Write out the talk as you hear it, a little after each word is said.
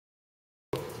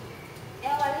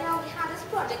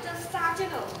you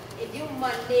know. It's due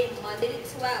Monday the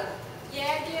 12th.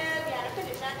 Yeah, dear, we had a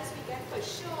finish that this weekend for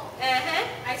sure.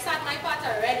 I start my part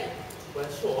already. Well,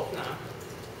 show off now.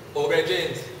 Oh, Red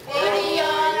James. Hey,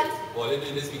 Dion. What are you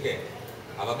doing this weekend?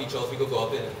 Have a beach house we could go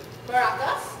up in.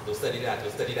 Maracas? Don't study that,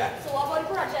 don't study that. So what about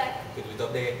the project? You can do it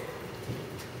up there.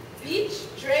 Beach,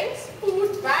 drinks,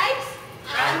 food, vibes,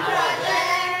 and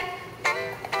project.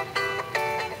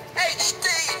 HD,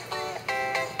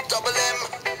 double M,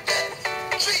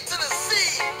 treat to the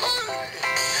C.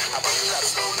 I want to love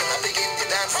slow and I begin to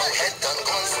dance. My head done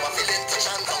gone, so I feel it to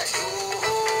chant out you.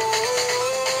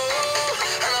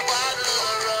 And a bottle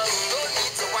of rum, no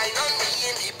need to wine on me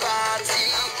in the party.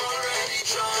 I'm already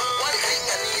drunk. One thing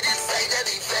I need inside of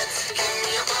the fence. Give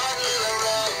me a bottle of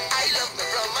rum. I love me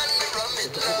rum and me rum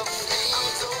it loves me. I'm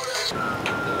totally.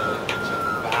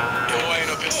 Don't wind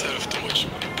up yourself too much,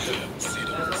 man. Sit down, sit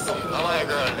down. How my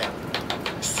girl there?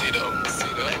 Sit down, sit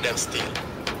down. Let them steal.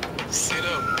 Sit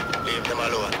down. Leave them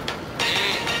alone.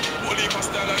 Wally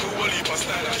style I do, Wally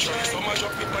style I try. Some a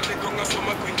drop it on the ground and some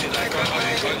a quint it like a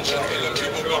high ganja. Tell them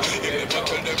people go, if they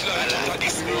battle them like that.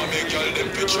 This more make y'all them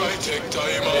fi try take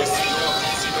time out.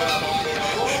 Sit down,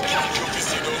 bamboo. Give you fi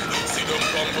sit down. Sit down,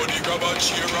 bamboo. Grab a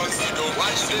chair and sit down.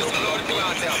 Watch this blood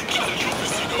clot here. Give you fi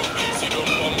sit down. Sit down,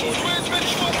 bamboo. Where's my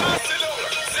shoulder? Sit down.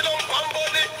 Sit down, bamboo.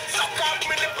 Suck off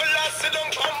me nipple and sit down,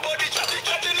 bamboo. Chatty,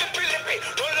 chatty, lippy, lippy.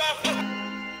 Don't laugh.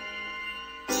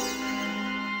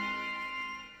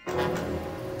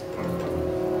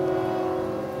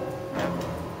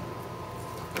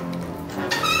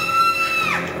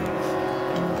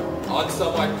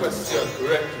 Answer my question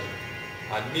correctly,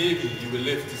 and maybe you will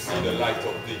live to see the light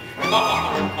of day.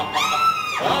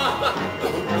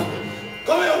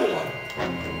 Come here, woman.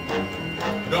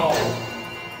 Now,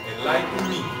 enlighten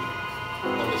me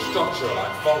on the structure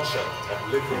and function of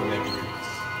living membranes.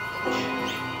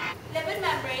 Lipid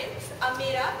membranes are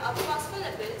made up of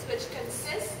phospholipids which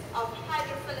consist of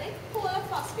hydrophilic polar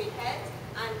phosphate heads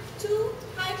and two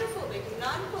hydrophobic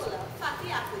non-polar fatty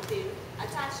acid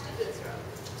attached to glycerol.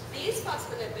 These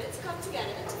phospholipids come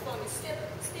together to form a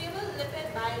stable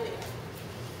lipid bilayer.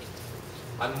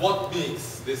 And what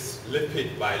makes this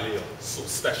lipid bilayer so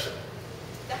special?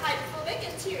 The hydrophobic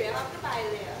interior of the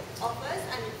bilayer offers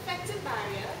an effective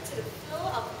barrier to the flow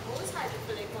of most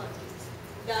hydrophilic molecules,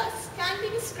 thus can be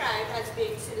described as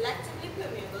being selectively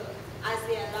permeable as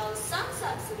they allow some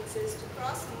substances to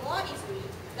cross more easily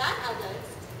than others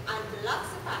and blocks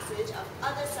the passage of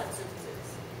other substances.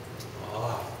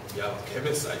 Ah, you are a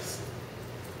chemist, I see.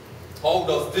 How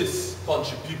does this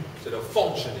contribute to the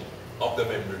functioning of the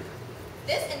membrane?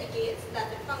 This indicates that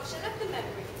the function of the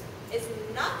membrane is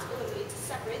not only to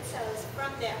separate cells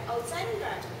from their outside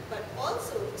environment, but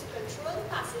also to control the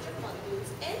passage of molecules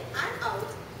in and out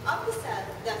of the cell,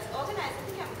 thus organizing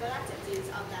the chemical activities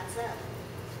of that cell.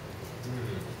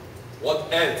 What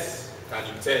else can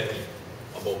you tell me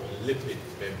about lipid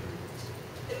membranes?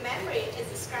 The membrane is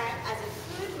described as a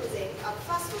fluid mosaic of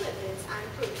phospholipids and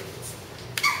proteins.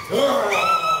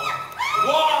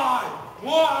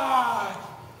 Why?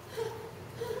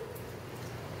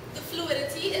 The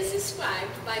fluidity is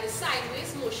described by the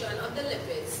sideways motion of the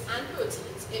lipids and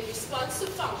proteins in response to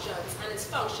functions and its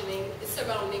functioning in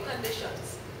surrounding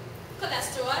conditions.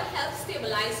 Cholesterol helps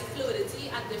stabilize the fluidity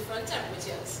at different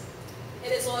temperatures.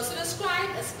 It is also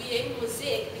described as being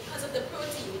mosaic because of the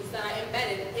proteins that are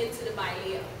embedded into the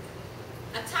bilayer.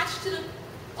 Attached to the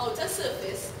outer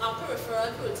surface are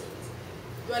peripheral proteins.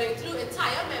 Running through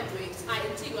entire membranes are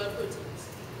integral proteins.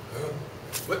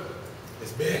 What?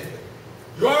 It's bad.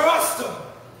 You're a Rasta!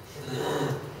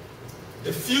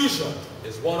 Diffusion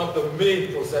is one of the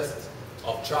main processes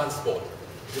of transport.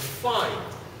 Define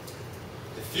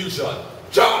diffusion.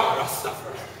 Ja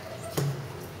Rastafari.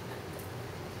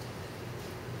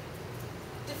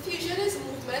 Diffusion is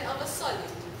movement of a solid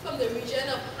from the region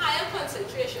of higher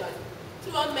concentration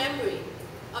through a membrane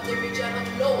of the region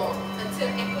of lower until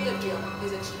equilibrium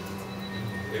is achieved.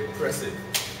 Impressive.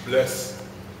 Bless.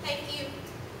 Thank you.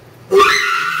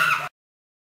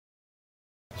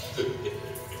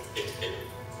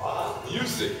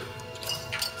 Music.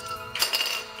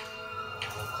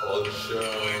 Culture.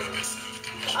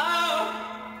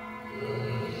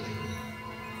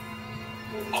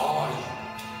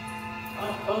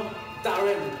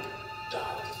 Darren.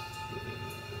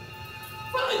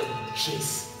 Fine.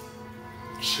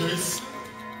 Chase.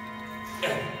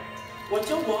 And What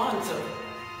you want?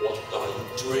 what are you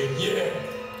doing here?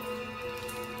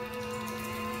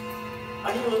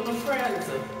 Are you with my friends?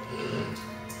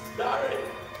 Darren,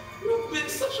 you've been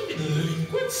such a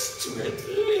delinquent student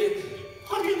lately.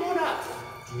 How do you know that?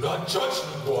 Do not judge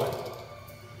me, boy.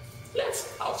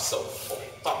 Let's have some fun.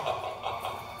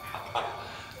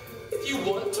 you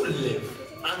want to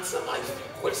live, answer my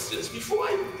few questions before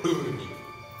I burn you.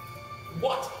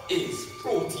 What is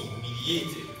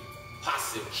protein-mediated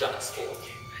passive transport?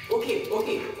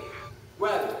 Okay.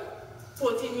 Well,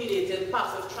 protein-mediated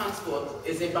passive transport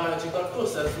is a biological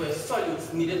process where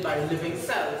solutes needed by living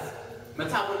cells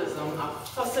metabolism are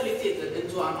facilitated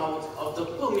into and out of the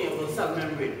permeable cell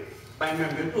membrane by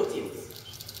membrane proteins.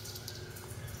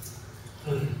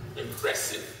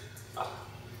 Impressive.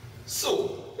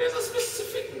 So, there's a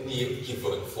specific name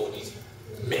given for these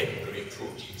membrane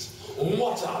proteins.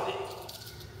 What are they?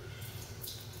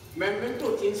 Membrane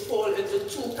proteins fall into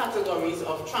two categories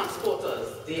of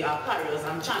transporters. They are carriers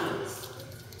and channels.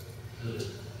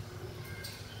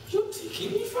 You're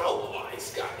taking me for a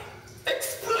wise guy.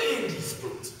 Explain these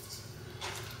proteins.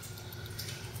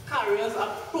 Carriers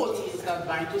are proteins that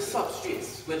bind to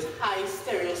substrates with high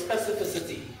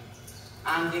stereospecificity,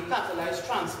 and they catalyze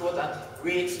transport at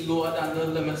rates lower than the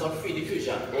limits of free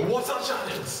diffusion. What are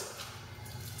channels?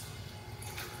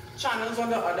 Channels, on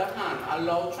the other hand,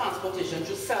 allow transportation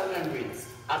through cell membranes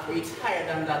at rates higher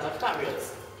than that of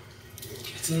carriers. You're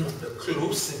getting rather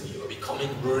close and you're becoming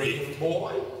brave,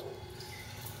 boy.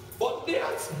 But there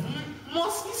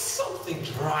must be something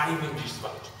driving these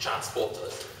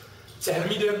transporters. Tell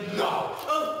me them now.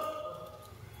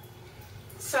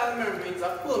 Cell membranes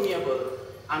are permeable,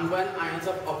 and when ions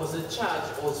of opposite charge,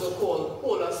 also called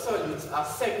polar solutes, are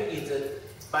segregated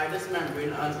by this membrane,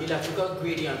 an electrical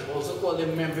gradient, also called the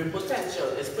membrane potential,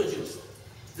 is produced.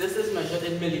 This is measured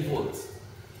in millivolts.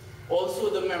 Also,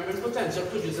 the membrane potential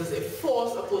produces a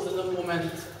force opposing the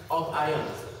moment of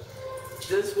ions.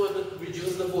 This would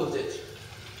reduce the voltage.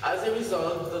 As a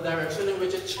result, the direction in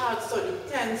which a charged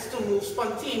solute tends to move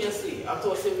spontaneously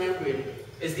across a membrane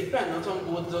is dependent on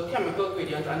both the chemical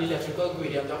gradient and electrical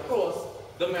gradient across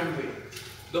the membrane.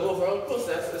 The overall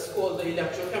process is called the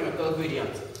electrochemical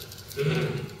gradient.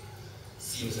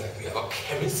 Seems like we have a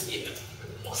chemist here.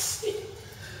 Must be.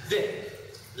 Then,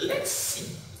 let's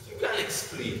see. You can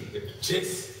explain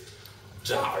this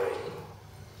jarring.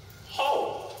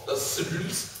 How the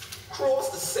solutes cross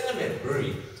the cell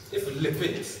membrane if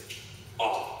lipids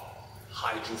are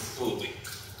hydrophobic?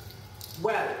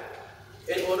 Well,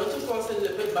 in order to cross a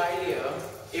lipid bilayer,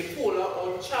 a polar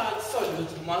or charged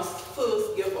solute must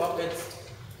first give up its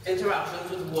interactions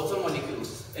with water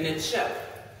molecules in its shell,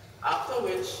 after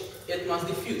which it must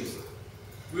diffuse.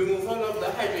 Removal of the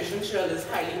hydration shell is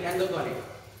highly endogonic,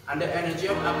 and the energy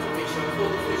of activation for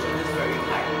diffusion is very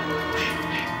high.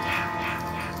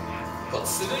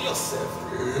 Consider yourself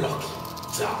lucky,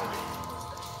 darling.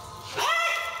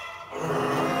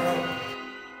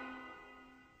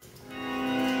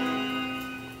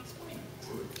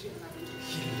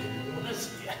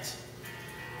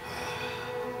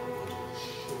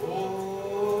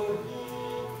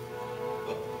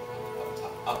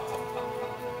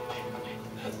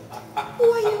 Who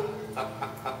are you?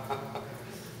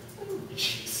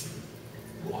 Jeez,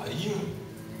 who are you?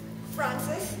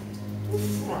 Francis?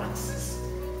 Francis?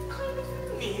 What kind of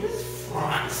name is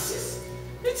Francis?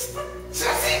 It's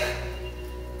pathetic!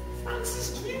 Francis,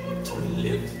 do you want to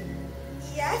live?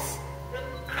 Yes? Then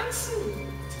answer me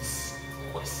these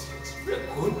questions. We're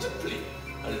going to play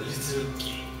a little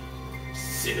game.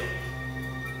 Sit up.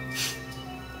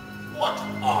 What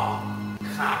are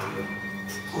carrier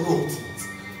proteins,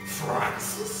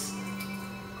 Francis?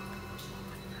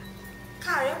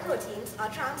 Carrier proteins are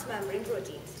transmembrane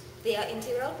proteins. They are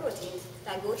interior proteins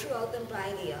that go throughout the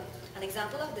bilayer. An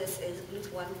example of this is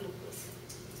GLUT1 glucose.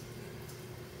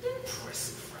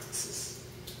 Impressive, Francis.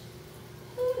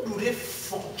 How do they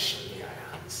function, may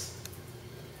I ask?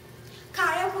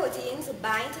 Carrier proteins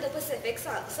bind to the specific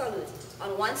solute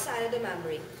on one side of the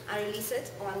membrane and release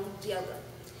it on the other.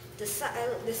 The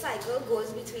cycle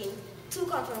goes between two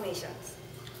conformations,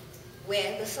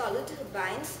 where the solute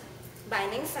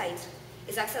binding site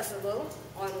is accessible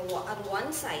at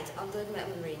one side of the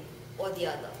membrane or the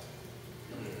other.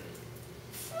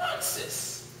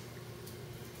 Francis,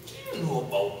 do you know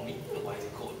about me and why they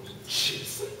call me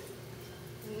Jason?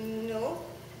 No.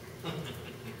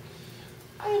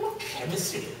 I am a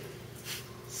chemist, you know.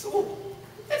 So,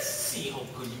 let's see how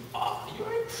good you are. You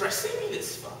are impressing me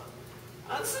this far.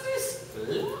 Answer this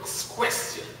last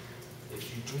question.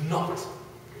 If you do not,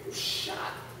 you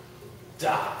shall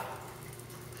die.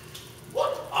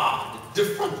 What are the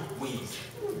different ways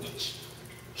in which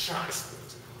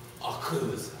transport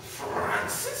occurs,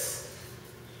 Francis?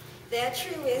 There are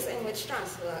three ways in which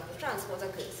transport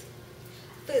occurs.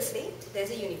 Firstly,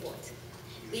 there's a uniport.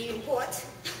 The uniport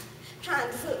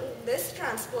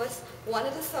transports one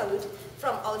of the solute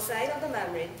from outside of the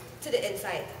membrane to the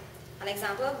inside. An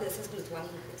example of this is GLUT1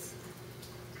 glucose.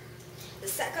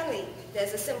 Secondly,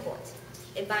 there's a symport.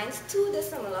 It binds two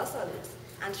dissimilar solids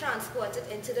and transports it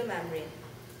into the membrane.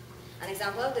 An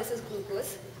example of this is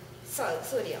glucose,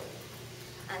 sodium.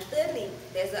 And thirdly,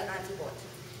 there's the antiport.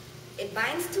 It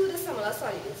binds two dissimilar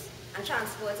solids and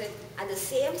transports it at the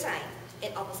same time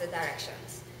in opposite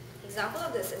directions. Example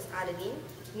of this is adenine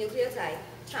nucleotide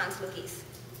translocase.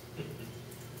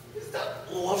 Is that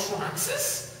all,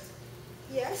 Francis?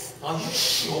 Yes? Are you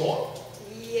sure?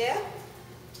 Yeah?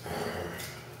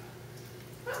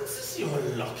 Francis, you're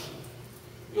lucky.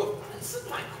 You've answered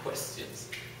my questions.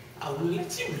 I will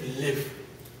let you live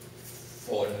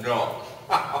for now.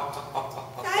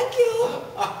 Thank you!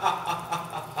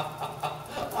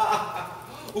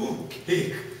 Ooh,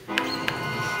 cake.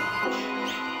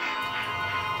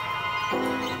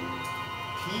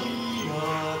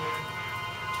 Peanut.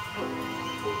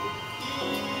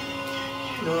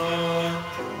 Peanut.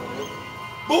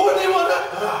 Body water.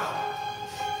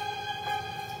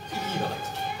 Peanut.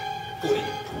 Body.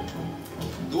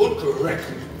 Don't correct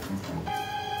me.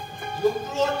 You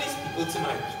brought these people to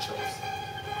my beach house.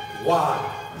 Why?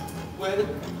 Well,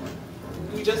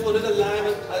 we just wanted to line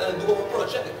and do our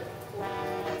project.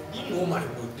 You know my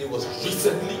birthday was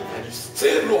recently and you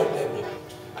still brought them here.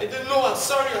 I didn't know. I'm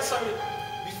sorry.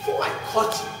 Before I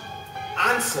cut you,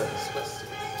 answer these questions.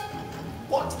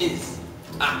 What is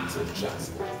active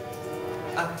transport?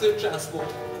 Active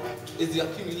transport is the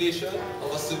accumulation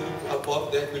of a solute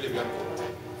above the equilibrium point.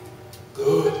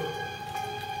 Good.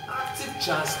 Active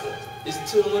transport is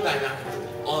thermodynamically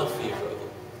unfavorable,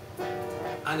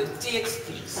 and it takes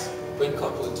place when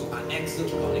coupled to an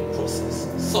exergonic process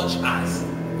such as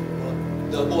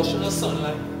the abortion of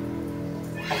sunlight,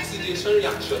 oxidation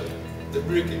reaction, the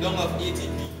breaking down of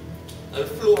ATP, and the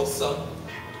flow of some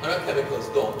other chemicals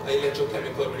down an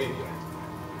electrochemical gradient.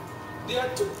 There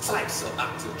are two types of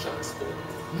active transport.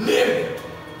 Namely,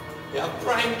 you have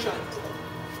prime transport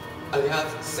and you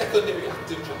have secondary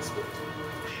active transport.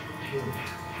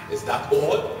 Is that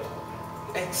all?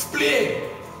 Explain.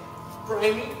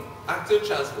 Primary active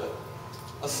transport.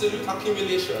 A solute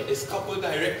accumulation is coupled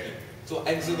directly to an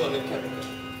exergonic chemical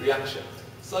reaction,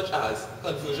 such as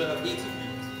conversion of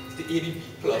ATP to ADP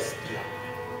plus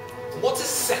PR. What is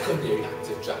secondary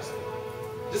active transport?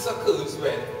 This occurs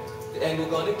when the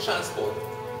endogonic transport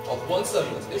of one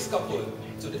solute is coupled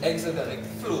to the exergonic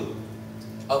flow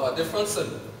of a different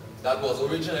solute that was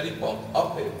originally pumped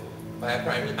uphill by a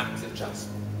primary active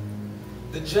transport.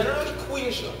 The general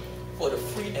equation for the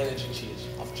free energy change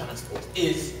of transport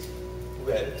is,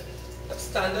 well, the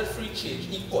standard free change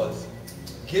equals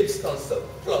Gibbs constant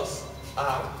plus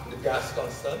R, the gas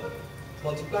constant,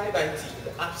 multiplied by T,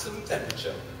 the absolute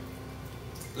temperature,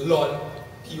 ln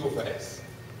P over S.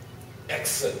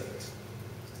 Excellent.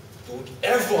 Don't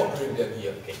ever bring them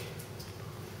here again.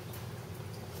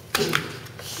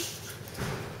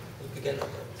 Look again at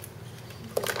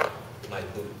that. My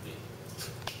birthday.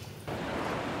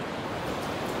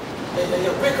 Hey,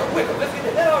 wake up, let's get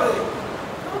the hell out of here.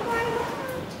 Oh my God!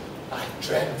 I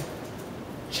dreamt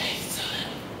Jason.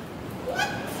 What?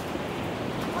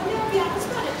 Oh yeah, we have to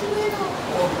start it doing now.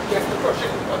 Oh, yes, the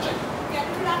project. We have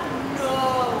to do that? No!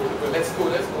 Well, let's go.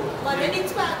 Monday the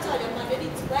 12th, tell you, Monday the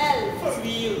 12th. For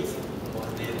real.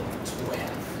 Monday the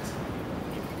 12th.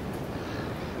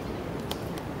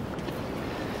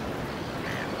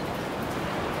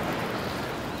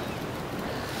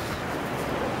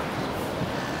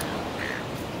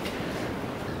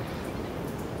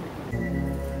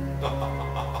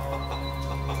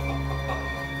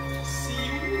 See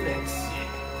you next year,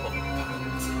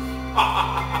 comparative.